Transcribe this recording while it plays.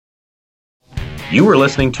You are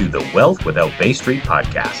listening to the Wealth Without Bay Street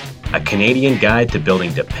podcast, a Canadian guide to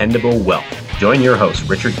building dependable wealth. Join your hosts,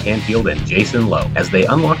 Richard Canfield and Jason Lowe, as they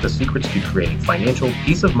unlock the secrets to creating financial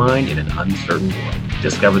peace of mind in an uncertain world.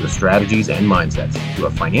 Discover the strategies and mindsets to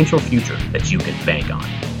a financial future that you can bank on.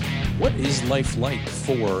 What is life like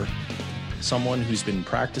for someone who's been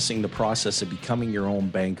practicing the process of becoming your own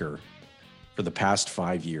banker for the past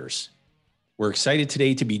 5 years? We're excited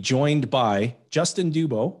today to be joined by Justin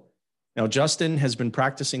Dubeau. Now, Justin has been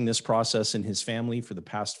practicing this process in his family for the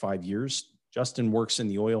past 5 years. Justin works in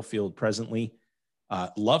the oil field presently,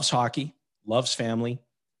 loves hockey, loves family,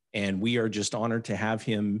 and we are just honored to have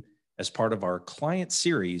him as part of our client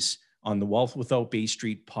series on the Wealth Without Bay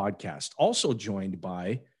Street podcast. Also joined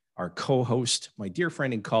by our co-host, my dear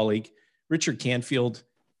friend and colleague, Richard Canfield,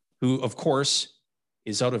 who, of course,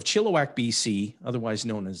 is out of Chilliwack, BC, otherwise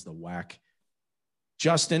known as the WAC.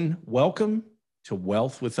 Justin, welcome to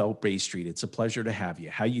Wealth Without Bay Street. It's a pleasure to have you.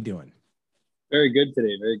 How you doing? Very good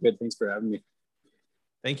today. Very good. Thanks for having me.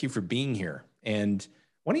 Thank you for being here. And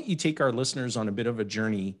why don't you take our listeners on a bit of a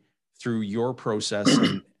journey through your process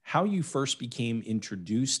and how you first became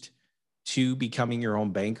introduced to becoming your own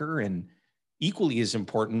banker, and equally as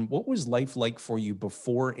important, what was life like for you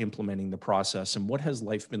before implementing the process, and what has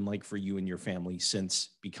life been like for you and your family since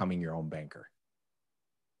becoming your own banker?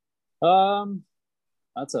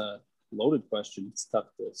 That's a loaded question. It's tough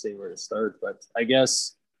to say where to start, but I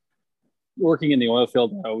guess working in the oil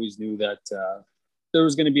field, I always knew that there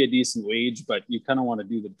was going to be a decent wage, but you kind of want to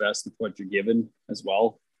do the best with what you're given as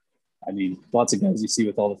well. I mean, lots of guys you see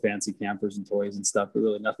with all the fancy campers and toys and stuff, but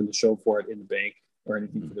really nothing to show for it in the bank or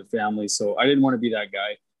anything for their family. So I didn't want to be that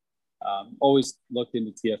guy. Always looked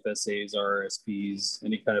into TFSAs, RRSPs,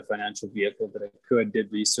 any kind of financial vehicle that I could,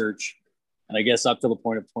 did research. And I guess up to the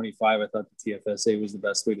point of 25, I thought the TFSA was the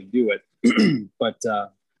best way to do it. But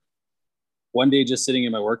one day, just sitting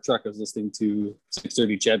in my work truck, I was listening to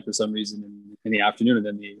 630 CHED for some reason in the afternoon. And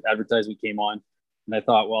then the advertisement came on. And I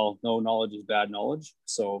thought, well, no knowledge is bad knowledge.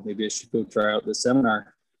 So maybe I should go try out this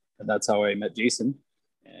seminar. And that's how I met Jason.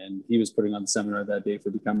 And he was putting on the seminar that day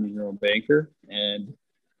for becoming your own banker. And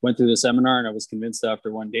went through the seminar, and I was convinced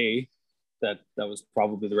after one day that was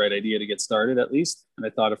probably the right idea to get started, at least. And I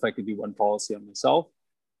thought if I could do one policy on myself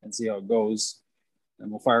and see how it goes, then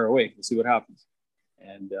we'll fire away. We'll see what happens.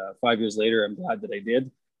 And 5 years later, I'm glad that I did.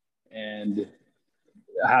 And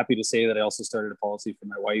happy to say that I also started a policy for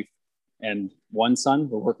my wife and one son.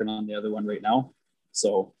 We're working on the other one right now.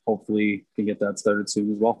 So hopefully can get that started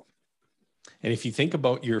soon as well. And if you think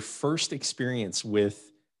about your first experience with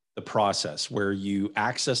the process where you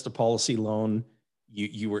accessed a policy loan,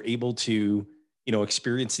 you were able to,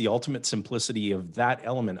 experience the ultimate simplicity of that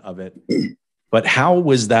element of it. But how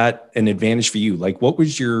was that an advantage for you? Like, what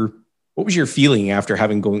was your feeling after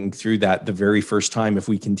having going through that the very first time, if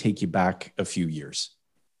we can take you back a few years?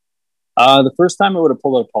 The first time I would have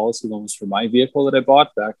pulled out policy loans for my vehicle that I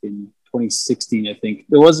bought back in 2016, I think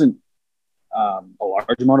there wasn't a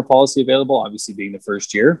large amount of policy available, obviously being the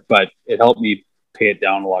first year, but it helped me pay it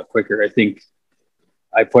down a lot quicker. I think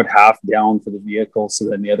I put half down for the vehicle, so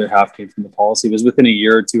then the other half came from the policy. It was within a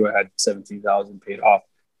year or two, I had $17,000 paid off.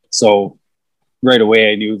 So right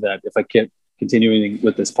away, I knew that if I kept continuing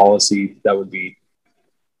with this policy, that would be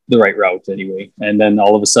the right route anyway. And then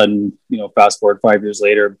all of a sudden, fast forward 5 years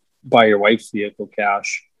later, buy your wife's vehicle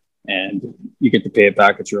cash, and you get to pay it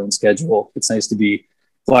back at your own schedule. It's nice to be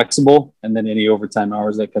flexible, and then any overtime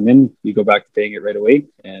hours that come in, you go back to paying it right away,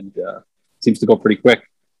 and seems to go pretty quick.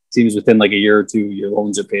 Seems within like a year or two, your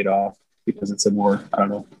loans are paid off because it's a more,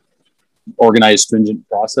 organized, stringent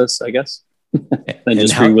process, I guess, than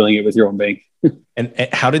just freewheeling it with your own bank. And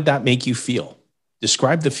how did that make you feel?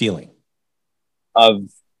 Describe the feeling of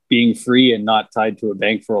being free and not tied to a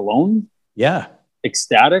bank for a loan. Yeah.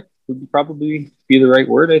 Ecstatic would probably be the right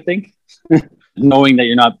word, I think. Knowing that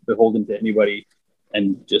you're not beholden to anybody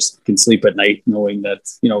and just can sleep at night knowing that,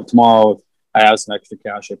 tomorrow I have some extra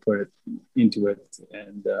cash, I put it into it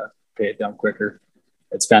and pay it down quicker.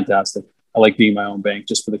 It's fantastic. I like being my own bank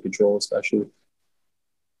just for the control, especially.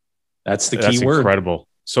 That's the key word. Incredible.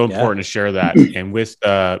 So important to share that. And with,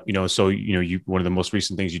 you one of the most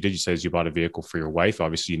recent things you did, you said, is you bought a vehicle for your wife.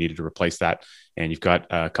 Obviously you needed to replace that. And you've got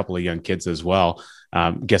a couple of young kids as well.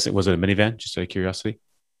 Was it a minivan? Just out of curiosity.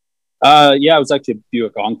 It was actually a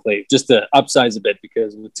Buick Enclave, just to upsize a bit,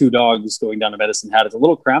 because with two dogs going down to Medicine Hat, it's a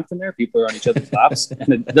little cramped in there. People are on each other's laps,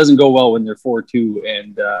 and it doesn't go well when they're 4'2"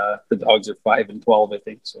 and the dogs are 5 and 12, I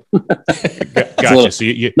think. So, gotcha. So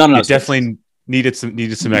you definitely needed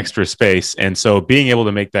some extra space. And so being able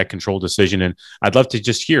to make that controlled decision, and I'd love to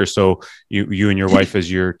just hear, so you and your wife,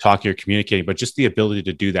 as you're talking, you're communicating, but just the ability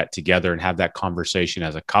to do that together and have that conversation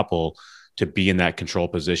as a couple to be in that control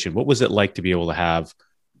position. What was it like to be able to have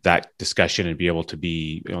that discussion and be able to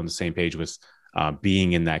be on the same page with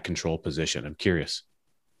being in that control position? I'm curious.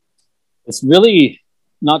 It's really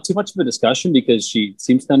not too much of a discussion because she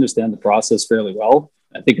seems to understand the process fairly well.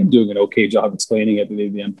 I think I'm doing an okay job explaining it.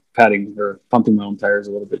 Maybe I'm pumping my own tires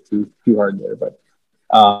a little bit too hard there. But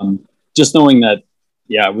just knowing that,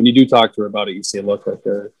 yeah, when you do talk to her about it, you say, look, like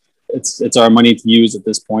it's our money to use at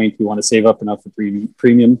this point. We want to save up enough for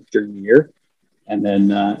premium during the year. And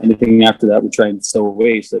then anything after that, we try and stow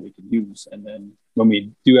away so that we can use. And then when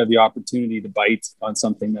we do have the opportunity to bite on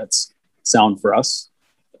something that's sound for us,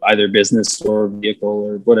 either business or vehicle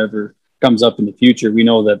or whatever comes up in the future, we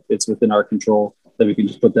know that it's within our control, that we can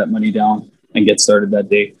just put that money down and get started that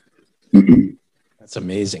day. That's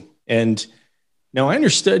amazing. And now I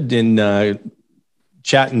understood in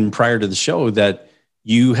chatting prior to the show that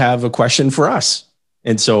you have a question for us.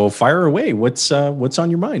 And so fire away. What's on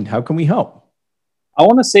your mind? How can we help? I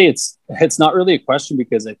want to say it's not really a question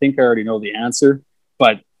because I think I already know the answer,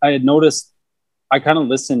 but I had noticed I kind of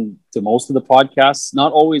listen to most of the podcasts,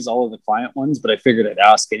 not always all of the client ones, but I figured I'd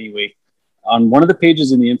ask anyway. On one of the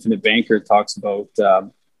pages in the Infinite Banker, it talks about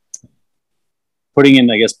putting in,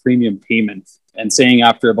 I guess, premium payment and saying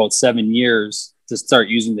after about 7 years to start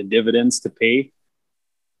using the dividends to pay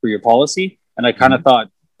for your policy. And I kind of thought,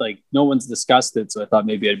 like, no one's discussed it. So I thought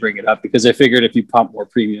maybe I'd bring it up because I figured if you pump more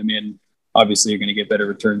premium in, obviously you're going to get better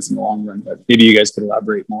returns in the long run. But maybe you guys could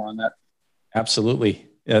elaborate more on that. Absolutely.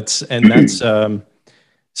 That's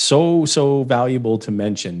so valuable to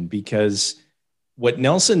mention, because what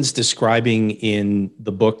Nelson's describing in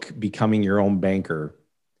the book, Becoming Your Own Banker,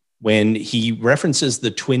 when he references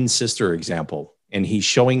the twin sister example, and he's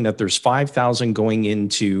showing that there's 5,000 going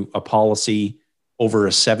into a policy over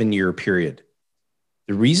a 7-year period.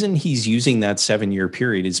 The reason he's using that 7-year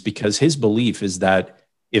period is because his belief is that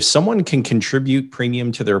if someone can contribute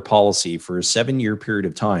premium to their policy for a 7-year period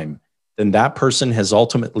of time, then that person has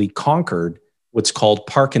ultimately conquered what's called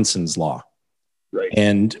Parkinson's law. Right.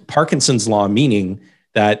 And Parkinson's law meaning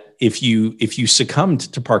that if you succumbed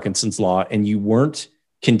to Parkinson's law and you weren't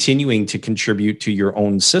continuing to contribute to your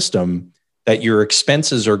own system, that your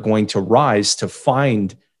expenses are going to rise to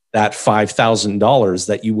find that $5,000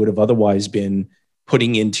 that you would have otherwise been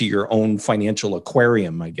putting into your own financial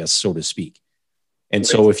aquarium, I guess, so to speak. And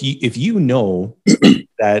so if you know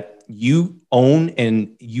that you own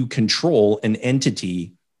and you control an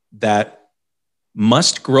entity that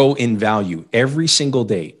must grow in value every single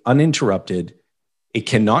day, uninterrupted, it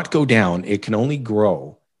cannot go down, it can only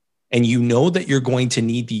grow. And you know that you're going to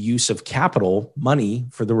need the use of capital, money,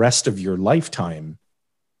 for the rest of your lifetime.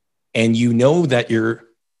 And you know that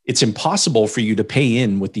it's impossible for you to pay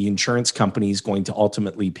in what the insurance company is going to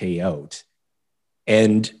ultimately pay out.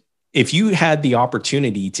 And if you had the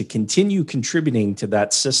opportunity to continue contributing to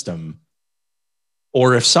that system,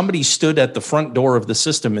 or if somebody stood at the front door of the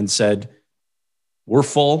system and said, we're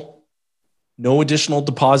full, no additional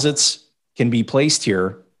deposits can be placed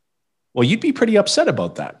here, well, you'd be pretty upset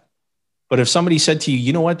about that. But if somebody said to you,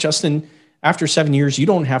 you know what, Justin, after 7 years, you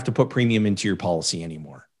don't have to put premium into your policy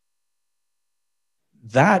anymore.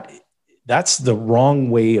 That's the wrong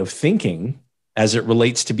way of thinking as it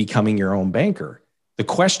relates to becoming your own banker. The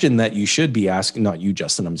question that you should be asking, not you,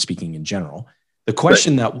 Justin, I'm speaking in general. The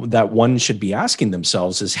question that one should be asking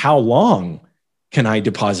themselves is, how long can I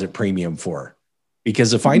deposit premium for?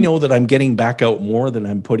 Because if I know that I'm getting back out more than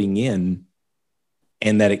I'm putting in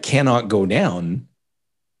and that it cannot go down,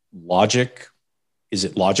 is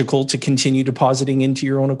it logical to continue depositing into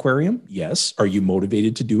your own aquarium? Yes. Are you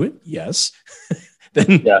motivated to do it? Yes.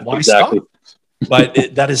 Then why stop?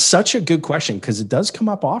 But that is such a good question, because it does come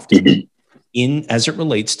up often as it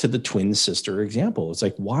relates to the twin sister example. It's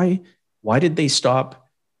like, why did they stop?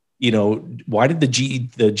 Why did the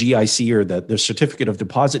GIC, or the certificate of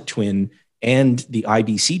deposit twin, and the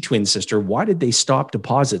IBC twin sister, why did they stop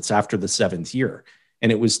deposits after the 7th year?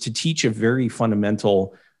 And it was to teach a very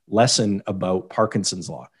fundamental lesson about Parkinson's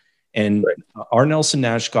law. And our Nelson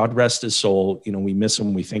Nash, God rest his soul, we miss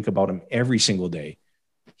him. We think about him every single day.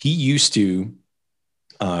 He used to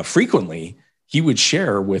frequently, he would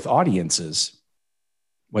share with audiences,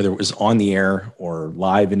 whether it was on the air or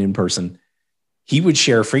live and in person, he would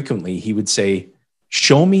share frequently. He would say,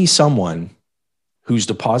 show me someone who's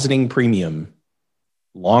depositing premium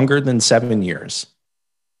longer than 7 years,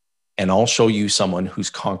 and I'll show you someone who's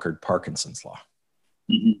conquered Parkinson's law.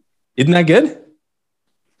 Mm-hmm. Isn't that good?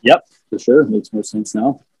 Yep, for sure. Makes more sense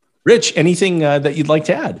now. Rich, anything that you'd like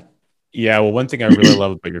to add? Yeah, well, one thing I really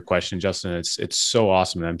love about your question, Justin, it's so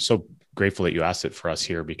awesome, and I'm so grateful that you asked it for us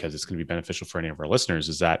here because it's going to be beneficial for any of our listeners.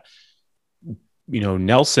 Is that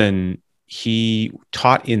Nelson, he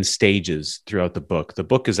taught in stages throughout the book. The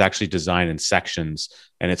book is actually designed in sections,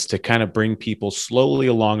 and it's to kind of bring people slowly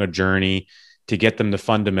along a journey to get them the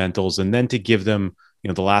fundamentals, and then to give them,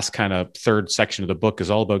 the last kind of third section of the book is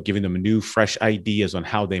all about giving them new, fresh ideas on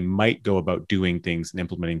how they might go about doing things and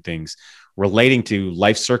implementing things relating to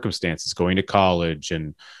life circumstances, going to college,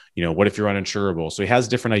 and, what if you're uninsurable? So he has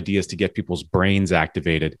different ideas to get people's brains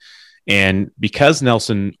activated. And because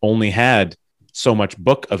Nelson only had so much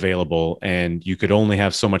book available and you could only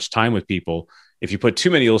have so much time with people, if you put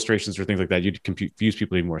too many illustrations or things like that, you'd confuse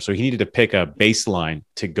people even more. So he needed to pick a baseline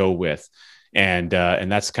to go with. And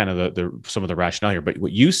that's kind of the some of the rationale here. But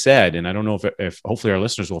what you said, and I don't know if hopefully our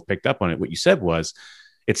listeners will have picked up on it, what you said was,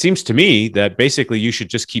 it seems to me that basically you should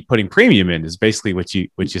just keep putting premium in, is basically what you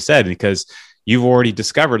said, because you've already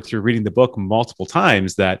discovered through reading the book multiple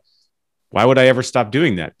times that why would I ever stop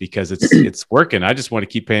doing that? Because it's working. I just want to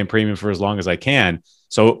keep paying premium for as long as I can.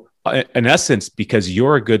 So in essence, because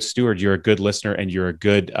you're a good steward, you're a good listener, and you're a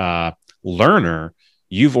good learner,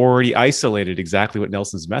 you've already isolated exactly what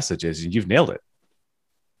Nelson's message is, and you've nailed it.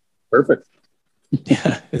 Perfect.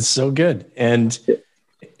 Yeah, it's so good. And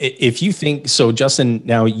if you think so, Justin,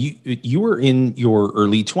 now you were in your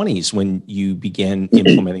early 20s when you began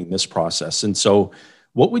implementing this process. And so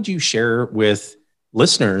what would you share with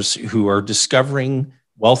listeners who are discovering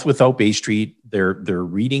wealth without Bay Street? They're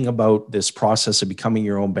reading about this process of becoming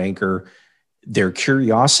your own banker. Their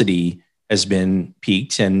curiosity has been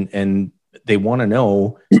piqued, and they want to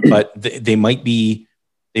know, but they might be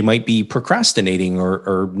procrastinating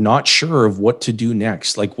or not sure of what to do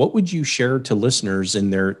next. Like, what would you share to listeners in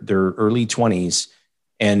their early 20s,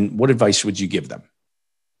 and what advice would you give them?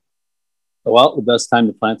 Well, the best time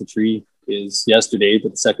to plant the tree is yesterday,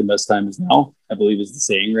 but the second best time is now, I believe, is the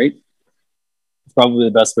saying, right? It's probably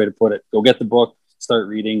the best way to put it. Go get the book, start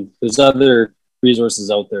reading. There's other resources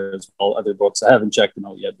out there as well, other books. I haven't checked them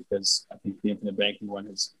out yet because I think the infinite banking one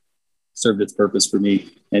has served its purpose for me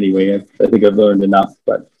anyway. I think I've learned enough,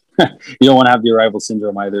 but you don't want to have the arrival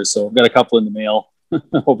syndrome either. So I've got a couple in the mail,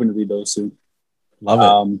 hoping to read those soon.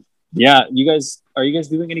 Love it. Yeah, are you guys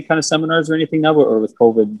doing any kind of seminars or anything now, or with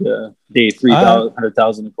COVID day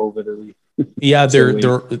 300,000 of COVID? Or yeah,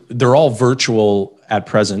 they're all virtual at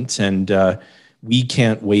present, and we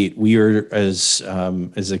can't wait. We are as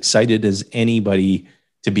excited as anybody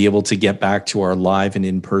to be able to get back to our live and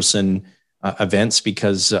in-person events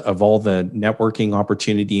because of all the networking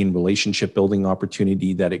opportunity and relationship building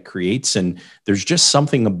opportunity that it creates. And there's just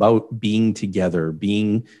something about being together,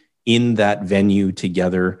 being in that venue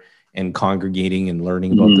together and congregating and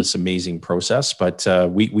learning about this amazing process. But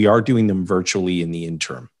we are doing them virtually in the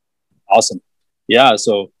interim. Awesome. Yeah.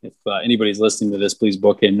 So if anybody's listening to this, please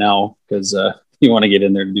book in now because you want to get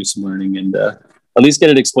in there to do some learning and at least get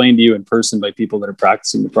it explained to you in person by people that are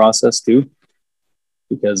practicing the process too.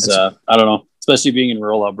 Because I don't know, especially being in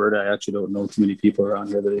rural Alberta, I actually don't know too many people around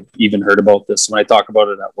here that have even heard about this. When I talk about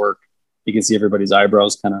it at work, you can see everybody's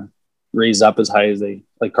eyebrows kind of raised up as high as they,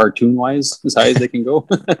 like cartoon wise, as high as they can go.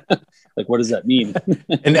 Like, what does that mean?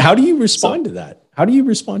 And how do you respond to that? How do you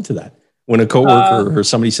respond to that when a coworker or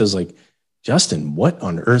somebody says, like, Justin, what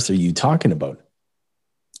on earth are you talking about?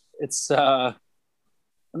 It's I'm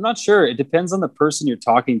not sure. It depends on the person you're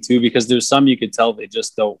talking to, because there's some you could tell they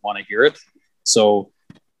just don't want to hear it. So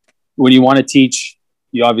when you want to teach,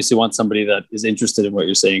 you obviously want somebody that is interested in what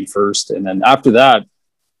you're saying first. And then after that,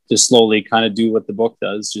 just slowly kind of do what the book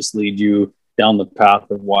does, just lead you down the path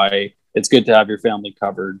of why it's good to have your family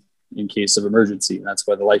covered in case of emergency. And that's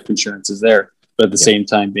why the life insurance is there. But at the same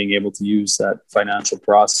time, being able to use that financial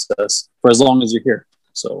process for as long as you're here.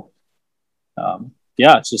 So,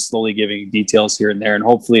 it's just slowly giving details here and there. And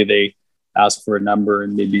hopefully they ask for a number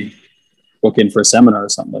and maybe book in for a seminar or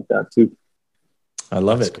something like that too. I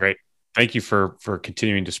love That's it. Great. Thank you for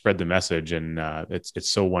continuing to spread the message. And it's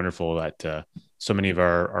so wonderful that so many of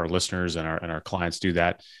our listeners and our clients do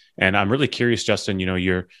that. And I'm really curious, Justin,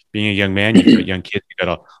 you're being a young man, you've got young kids, you've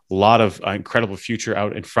got a lot of incredible future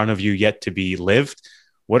out in front of you yet to be lived.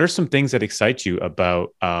 What are some things that excite you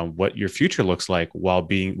about what your future looks like while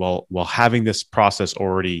having this process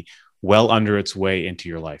already well under its way into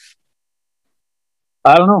your life?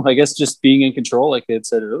 I don't know. I guess just being in control, like I had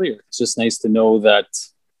said earlier. It's just nice to know that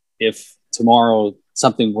if tomorrow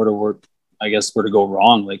something were to go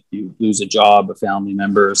wrong, like you lose a job, a family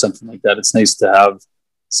member or something like that, it's nice to have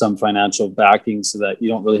some financial backing so that you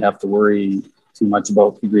don't really have to worry too much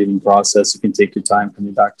about the grieving process. You can take your time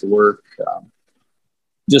coming back to work.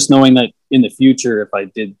 just knowing that in the future, if I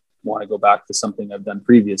did want to go back to something I've done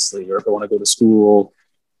previously, or if I want to go to school,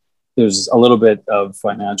 there's a little bit of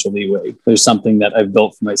financial leeway. There's something that I've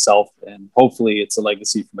built for myself, and hopefully it's a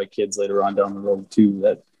legacy for my kids later on down the road too,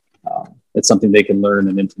 that it's something they can learn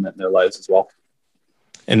and implement in their lives as well.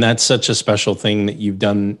 And that's such a special thing that you've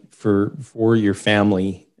done for your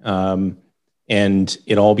family. And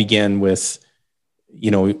it all began with,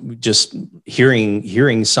 just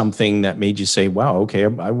hearing something that made you say, wow, okay,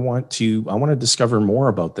 I want to discover more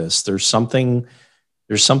about this. There's something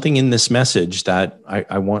in this message that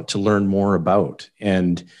I want to learn more about.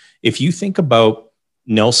 And if you think about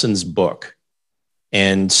Nelson's book,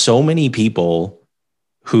 and so many people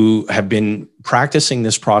who have been practicing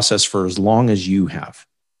this process for as long as you have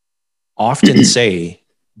often say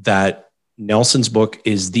that Nelson's book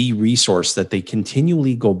is the resource that they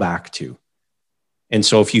continually go back to. And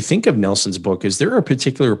so if you think of Nelson's book, is there a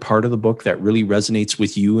particular part of the book that really resonates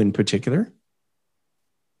with you in particular?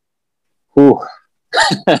 Ooh.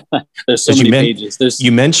 There's so many pages.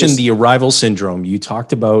 You mentioned the arrival syndrome. You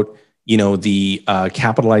talked about, the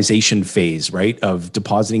capitalization phase, right, of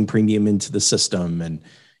depositing premium into the system. And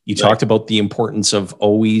you talked about the importance of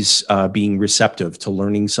always being receptive to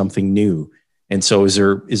learning something new. And so is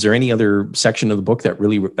there any other section of the book that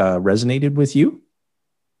really resonated with you?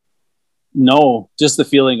 No, just the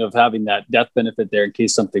feeling of having that death benefit there in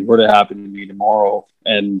case something were to happen to me tomorrow.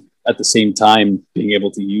 And at the same time, being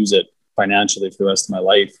able to use it financially for the rest of my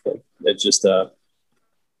life. Like, it's just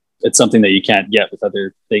it's something that you can't get with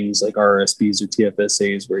other things like RRSPs or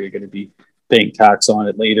TFSAs, where you're going to be paying tax on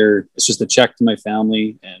it later. It's just a check to my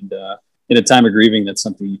family, and in a time of grieving, that's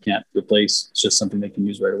something you can't replace. It's just something they can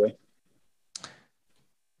use right away.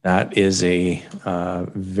 That is a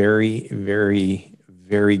very, very,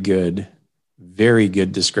 very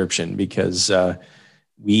good description, because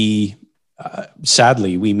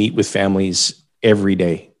sadly we meet with families every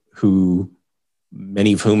day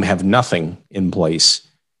many of whom have nothing in place.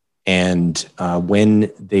 And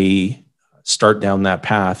when they start down that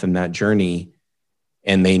path and that journey,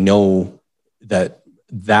 and they know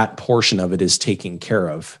that portion of it is taken care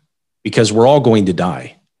of, because we're all going to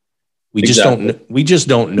die. We just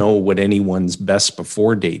don't know what anyone's best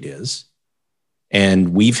before date is.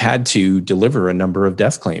 And we've had to deliver a number of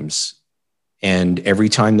death claims. And every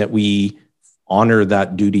time that we honor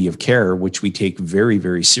that duty of care, which we take very,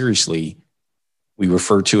 very seriously, we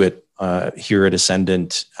refer to it here at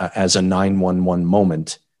Ascendant as a 911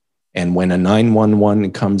 moment. And when a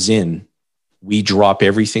 911 comes in, we drop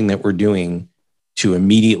everything that we're doing to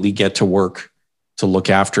immediately get to work to look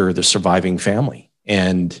after the surviving family.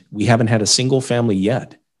 And we haven't had a single family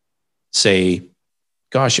yet say,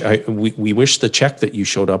 gosh, we wish the check that you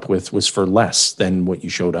showed up with was for less than what you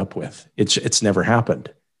showed up with. It's never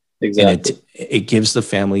happened. Exactly. And it gives the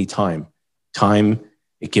family time.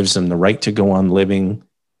 It gives them the right to go on living,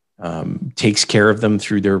 takes care of them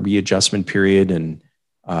through their readjustment period, and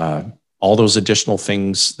all those additional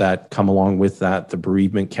things that come along with that, the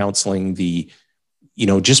bereavement counseling,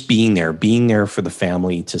 just being there for the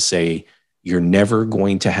family to say, you're never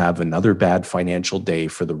going to have another bad financial day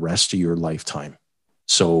for the rest of your lifetime.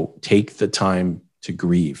 So take the time to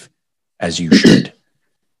grieve as you should.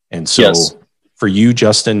 And so yes, for you,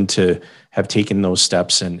 Justin, to have taken those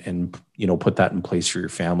steps and put that in place for your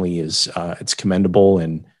family is it's commendable.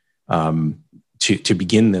 And to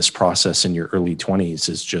begin this process in your early 20s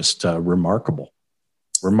is just remarkable.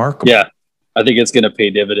 Yeah, I think it's going to pay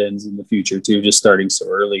dividends in the future too, just starting so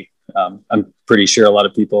early. I'm pretty sure a lot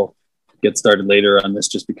of people get started later on this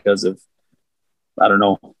just because of, I don't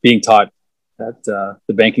know, being taught that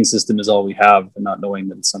the banking system is all we have, and not knowing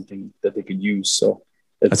that it's something that they could use. So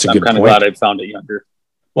I'm kind of glad I found it younger.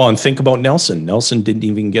 Well, and think about Nelson. Nelson didn't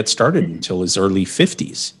even get started until his early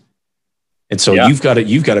 50s. And so you've got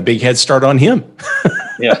a big head start on him.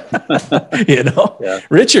 Yeah. Yeah.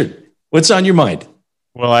 Richard, what's on your mind?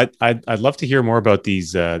 Well, I'd love to hear more about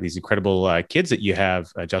these incredible kids that you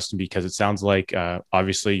have, Justin, because it sounds like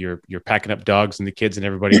obviously you're packing up dogs and the kids and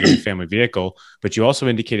everybody in the family vehicle, but you also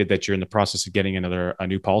indicated that you're in the process of getting a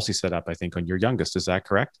new policy set up, I think, on your youngest. Is that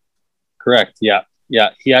correct? Correct. Yeah.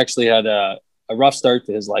 He actually had a rough start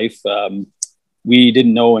to his life. We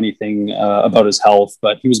didn't know anything about his health,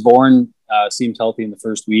 but he was born, seemed healthy in the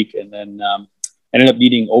first week, and then ended up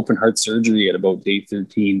needing open heart surgery at about day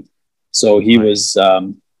 13. So he was, we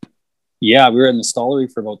were in the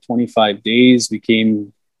stollery for about 25 days. We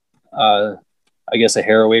came, I guess, a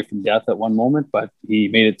hair away from death at one moment, but he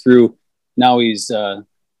made it through. Now he's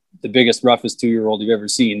the biggest, roughest 2-year-old you've ever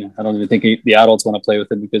seen. I don't even think the adults want to play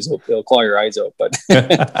with him because he'll claw your eyes out, but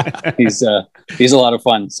he's a lot of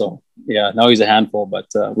fun. So Yeah, now he's a handful, but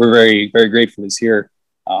we're very, very grateful he's here.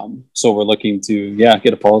 So we're looking to,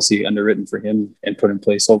 get a policy underwritten for him and put in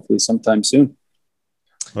place hopefully sometime soon.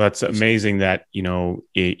 Well, that's amazing that,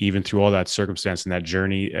 even through all that circumstance and that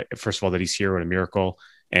journey, first of all, that he's here, what a miracle,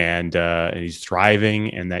 and he's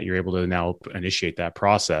thriving, and that you're able to now initiate that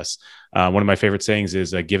process. One of my favorite sayings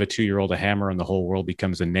is give a 2-year-old a hammer and the whole world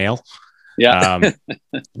becomes a nail. Yeah.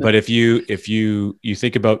 But if you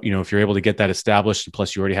think about, if you're able to get that established, and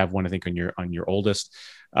plus you already have one, I think on your oldest,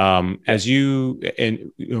 so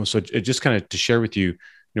just kind of to share with you,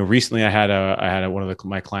 recently I had one of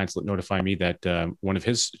my clients notify me that one of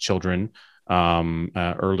his children,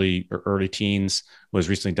 early teens, was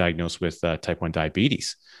recently diagnosed with type 1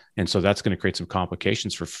 diabetes. And so that's going to create some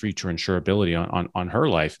complications for future insurability on her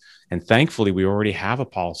life. And thankfully, we already have a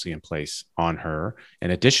policy in place on her.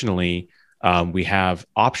 And additionally, we have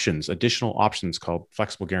additional options called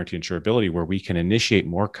flexible guaranteed insurability, where we can initiate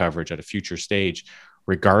more coverage at a future stage,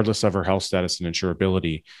 regardless of her health status and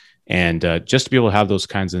insurability. And just to be able to have those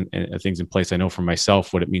kinds of things in place, I know for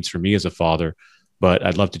myself what it means for me as a father, but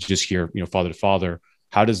I'd love to just hear, father to father,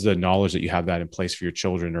 how does the knowledge that you have that in place for your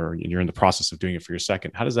children, or you're in the process of doing it for your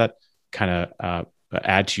second, how does that kind of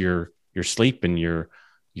add to your sleep and your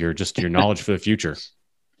knowledge for the future?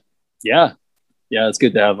 Yeah, it's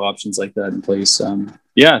good to have options like that in place.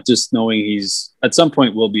 Just knowing he's at some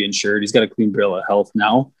point will be insured. He's got a clean bill of health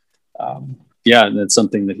now. And that's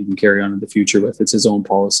something that he can carry on in the future with. It's his own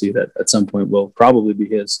policy that at some point will probably be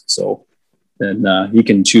his. So then he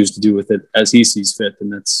can choose to do with it as he sees fit.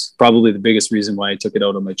 And that's probably the biggest reason why I took it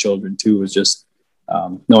out on my children too, is just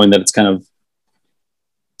knowing that it's kind of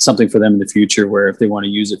something for them in the future, where if they want to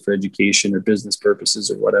use it for education or business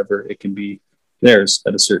purposes or whatever, it can be theirs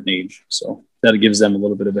at a certain age. So that gives them a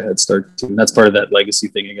little bit of a head start too. And that's part of that legacy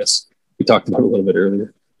thing, I guess we talked about a little bit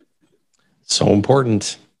earlier. So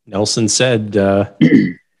important. Nelson said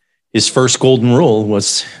his first golden rule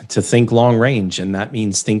was to think long range, and that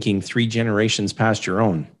means thinking 3 generations past your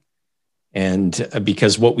own. And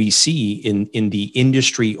because what we see in the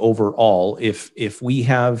industry overall, if we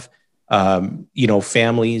have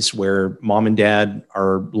families where mom and dad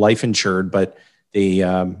are life insured, but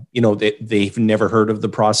they've never heard of the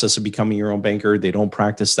process of becoming your own banker, they don't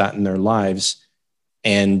practice that in their lives,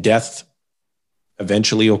 and death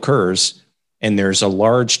eventually occurs, and there's a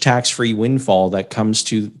large tax-free windfall that comes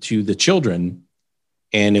to the children.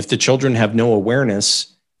 And if the children have no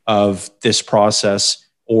awareness of this process,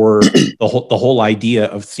 or the whole idea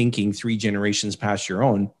of thinking 3 generations past your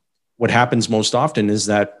own, what happens most often is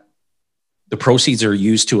that the proceeds are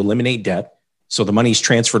used to eliminate debt. So the money's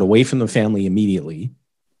transferred away from the family immediately,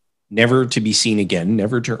 never to be seen again,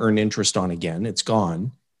 never to earn interest on again. It's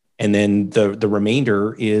gone. And then the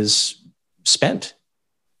remainder is spent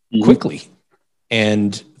quickly.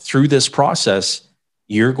 And through this process,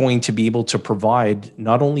 you're going to be able to provide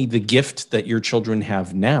not only the gift that your children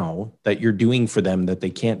have now, that you're doing for them that they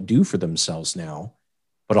can't do for themselves now,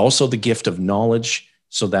 but also the gift of knowledge,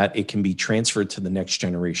 so that it can be transferred to the next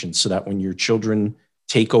generation, so that when your children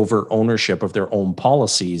take over ownership of their own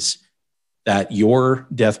policies, that your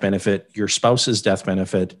death benefit, your spouse's death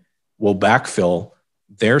benefit, will backfill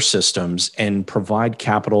their systems and provide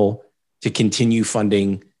capital to continue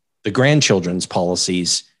funding the grandchildren's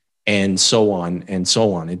policies, and so on and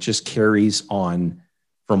so on. It just carries on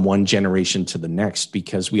from one generation to the next,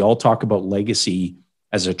 because we all talk about legacy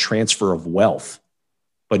as a transfer of wealth,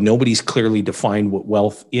 but nobody's clearly defined what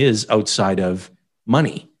wealth is outside of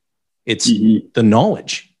money. It's the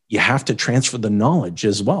knowledge. You have to transfer the knowledge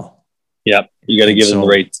as well. Yeah, you got to give them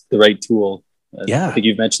the right tool. I think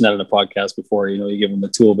you've mentioned that in a podcast before. You give them a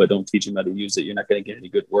tool, but don't teach them how to use it. You're not going to get any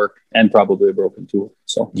good work, and probably a broken tool.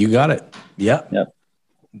 So you got it. Yeah.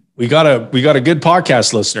 We got a good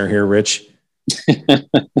podcast listener here, Rich.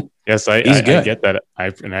 Yes, I get that.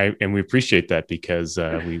 And we appreciate that, because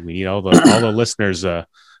we need all the listeners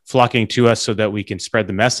flocking to us so that we can spread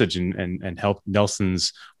the message and help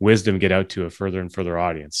Nelson's wisdom get out to a further and further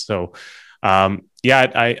audience. So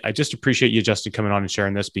I just appreciate you, Justin, coming on and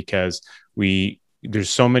sharing this, because there's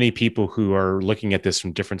so many people who are looking at this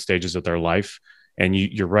from different stages of their life. And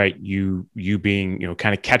you're right. You being,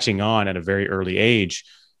 kind of catching on at a very early age,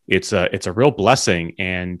 it's a real blessing.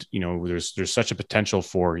 And, there's such a potential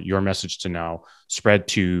for your message to now spread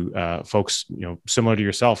to folks, similar to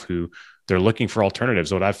yourself, who they're looking for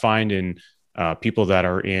alternatives. What I find in people that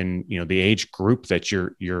are in, the age group that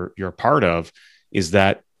you're a part of, is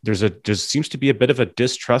that there seems to be a bit of a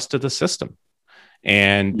distrust of the system,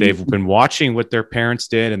 and they've been watching what their parents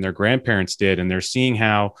did and their grandparents did, and they're seeing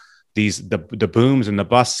how the booms and the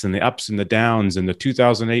busts and the ups and the downs and the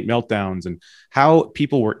 2008 meltdowns, and how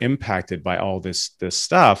people were impacted by all this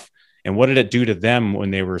stuff. And what did it do to them when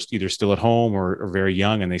they were either still at home or very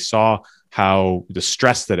young, and they saw how the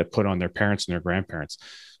stress that it put on their parents and their grandparents.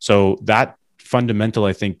 So that fundamental,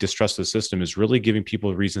 I think, distrust of the system is really giving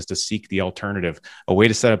people reasons to seek the alternative, a way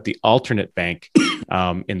to set up the alternate bank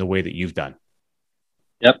in the way that you've done.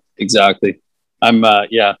 Yep, exactly. I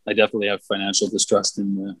definitely have financial distrust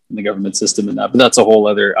in the government system and that, but that's a whole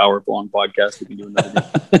other hour-long podcast we can do another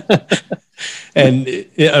day.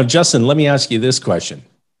 And Justin, let me ask you this question.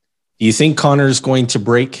 Do you think Connor's going to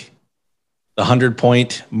break the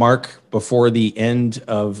 100-point mark before the end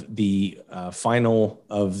of the final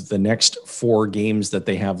of the next 4 games that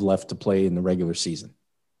they have left to play in the regular season?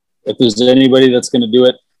 If there's anybody that's going to do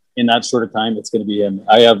it in that short of time, it's going to be him.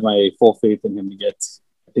 I have my full faith in him to get,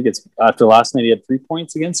 I think it's after last night, he had 3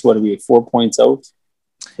 points against. What do we have, 4 points out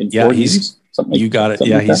in 4 games? Something like, you got it.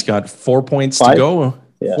 Yeah, like he's got 4 points 5? To go.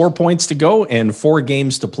 Yeah. 4 points to go and 4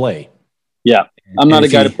 games to play. Yeah. I'm not a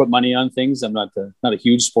guy to put money on things. I'm not a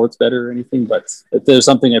huge sports bettor or anything, but if there's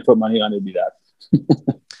something I put money on, it'd be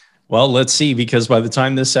that. Well, let's see, because by the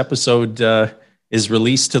time this episode is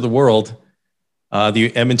released to the world,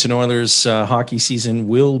 the Edmonton Oilers hockey season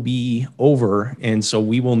will be over. And so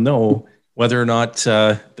we will know whether or not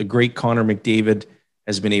the great Connor McDavid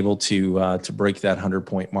has been able to break that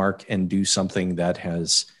 100-point mark and do something that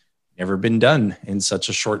has never been done in such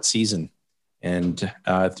a short season. And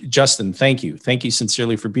Justin, thank you. Thank you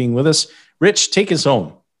sincerely for being with us. Rich, take us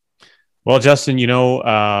home. Well, Justin,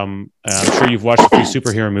 I'm sure you've watched a few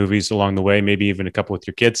superhero movies along the way, maybe even a couple with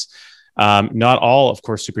your kids. Not all, of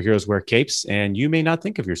course, superheroes wear capes, and you may not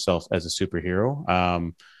think of yourself as a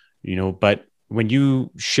superhero, but when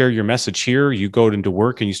you share your message here, you go into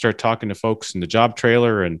work and you start talking to folks in the job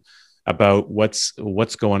trailer and about what's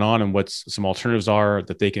going on and what some alternatives are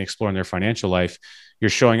that they can explore in their financial life. You're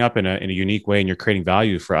showing up in a unique way, and you're creating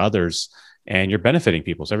value for others, and you're benefiting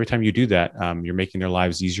people. So every time you do that, you're making their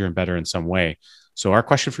lives easier and better in some way. So our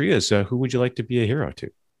question for you is, who would you like to be a hero to?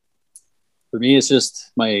 For me, it's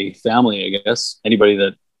just my family, I guess. Anybody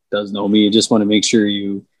that does know me, just want to make sure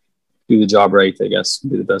you do the job right, I guess,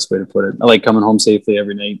 would be the best way to put it. I like coming home safely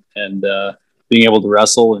every night and being able to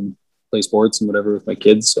wrestle and play sports and whatever with my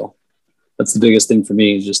kids. So that's the biggest thing for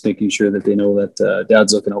me, is just making sure that they know that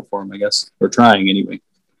dad's looking out for them, I guess, or trying anyway.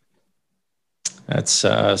 That's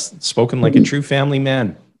spoken like a true family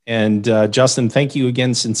man. And Justin, thank you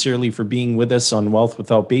again sincerely for being with us on Wealth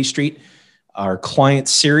Without Bay Street, our client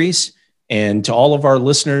series. And to all of our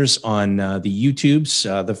listeners on the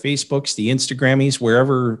YouTubes, the Facebooks, the Instagrammies,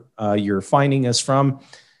 wherever you're finding us from,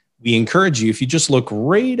 we encourage you, if you just look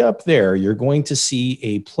right up there, you're going to see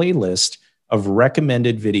a playlist of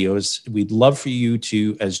recommended videos. We'd love for you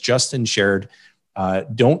to, as Justin shared,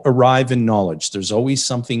 don't arrive in knowledge. There's always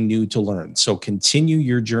something new to learn. So continue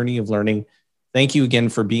your journey of learning. Thank you again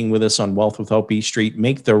for being with us on Wealth Without B Street.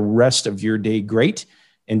 Make the rest of your day great.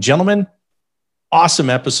 And gentlemen, awesome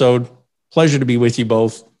episode. Pleasure to be with you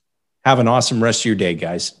both. Have an awesome rest of your day,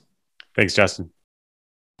 guys. Thanks, Justin.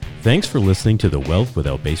 Thanks for listening to the Wealth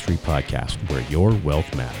Without Bay Street podcast, where your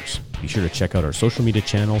wealth matters. Be sure to check out our social media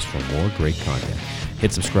channels for more great content.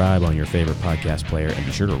 Hit subscribe on your favorite podcast player and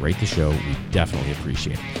be sure to rate the show. We definitely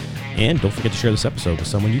appreciate it. And don't forget to share this episode with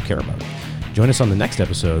someone you care about. Join us on the next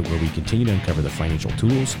episode where we continue to uncover the financial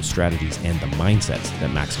tools, strategies, and the mindsets that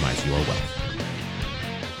maximize your wealth.